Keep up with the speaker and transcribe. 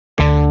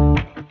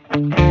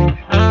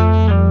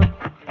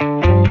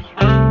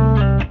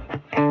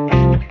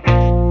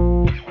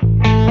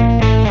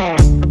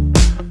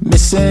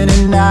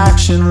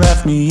attraction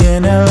left me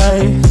in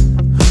LA.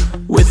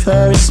 With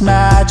her it's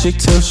magic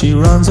till she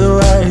runs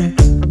away.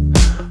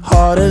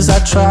 Hard as I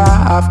try,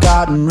 I've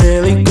gotten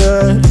really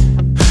good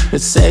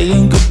at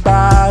saying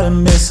goodbye to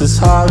Mrs.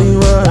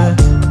 Hollywood.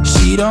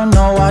 She don't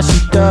know why she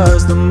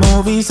does, the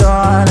movies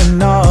aren't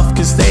enough,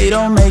 cause they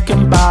don't make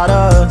them about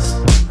us,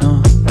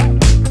 no.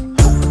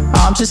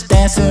 I'm just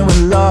dancing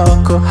with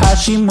luck, or how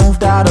she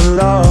moved out of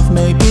love.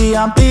 Maybe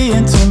I'm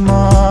being too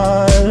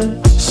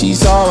much.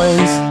 She's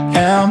always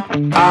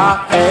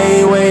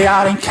MIA, way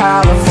out in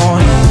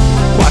California.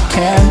 What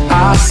can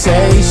I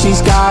say?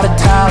 She's got a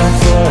talent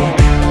for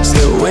it.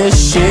 Still wish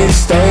she'd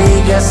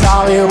stay, guess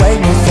I'll be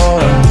waiting for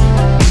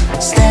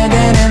her.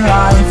 Standing in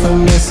line for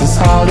Mrs.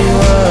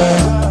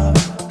 Hollywood.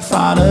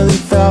 Finally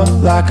felt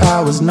like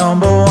I was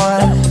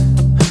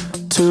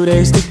 #1. 2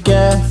 days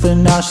together,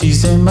 now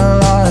she's in my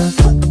life.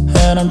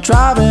 And I'm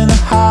driving the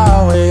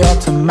highway up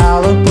to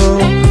Malibu,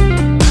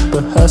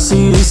 but her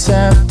seat is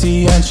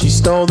empty and she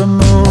stole the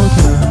mood.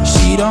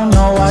 She don't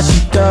know why she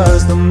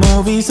does, the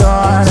movies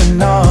aren't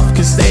enough,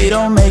 cause they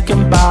don't make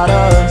them about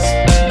us.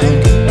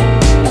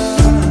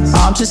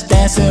 I'm just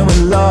dancing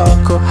with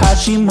luck, or how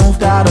she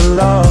moved out of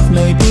love.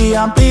 Maybe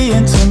I'm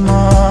being too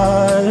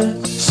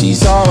much.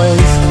 She's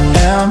always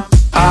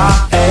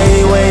MIA,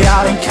 way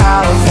out in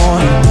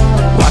California.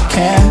 What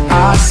can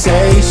I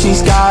say?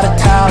 She's got a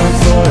talent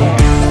for it.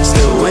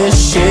 Still wish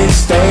she'd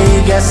stay,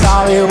 guess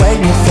I'll be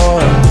waiting for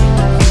her.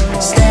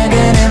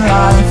 Standing in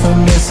line for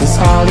Mrs.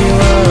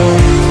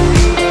 Hollywood.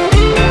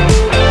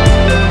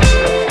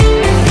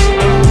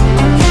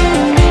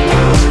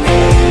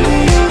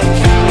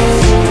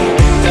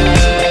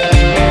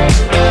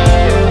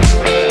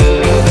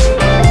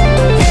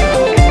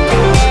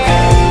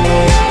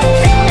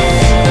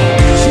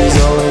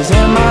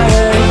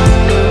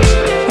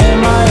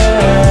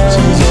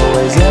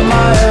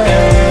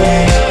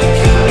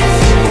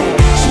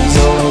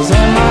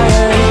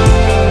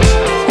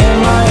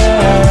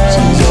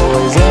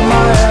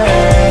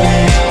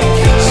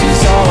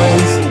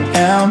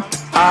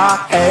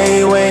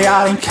 Way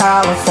out in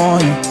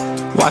California.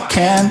 What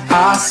can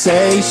I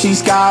say?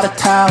 She's got a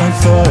talent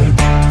for it.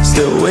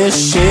 Still wish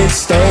she'd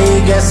stay,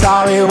 guess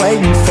I'll be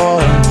waiting for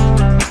her.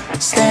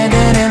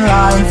 Standing in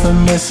line for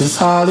Mrs.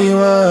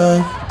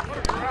 Hollywood.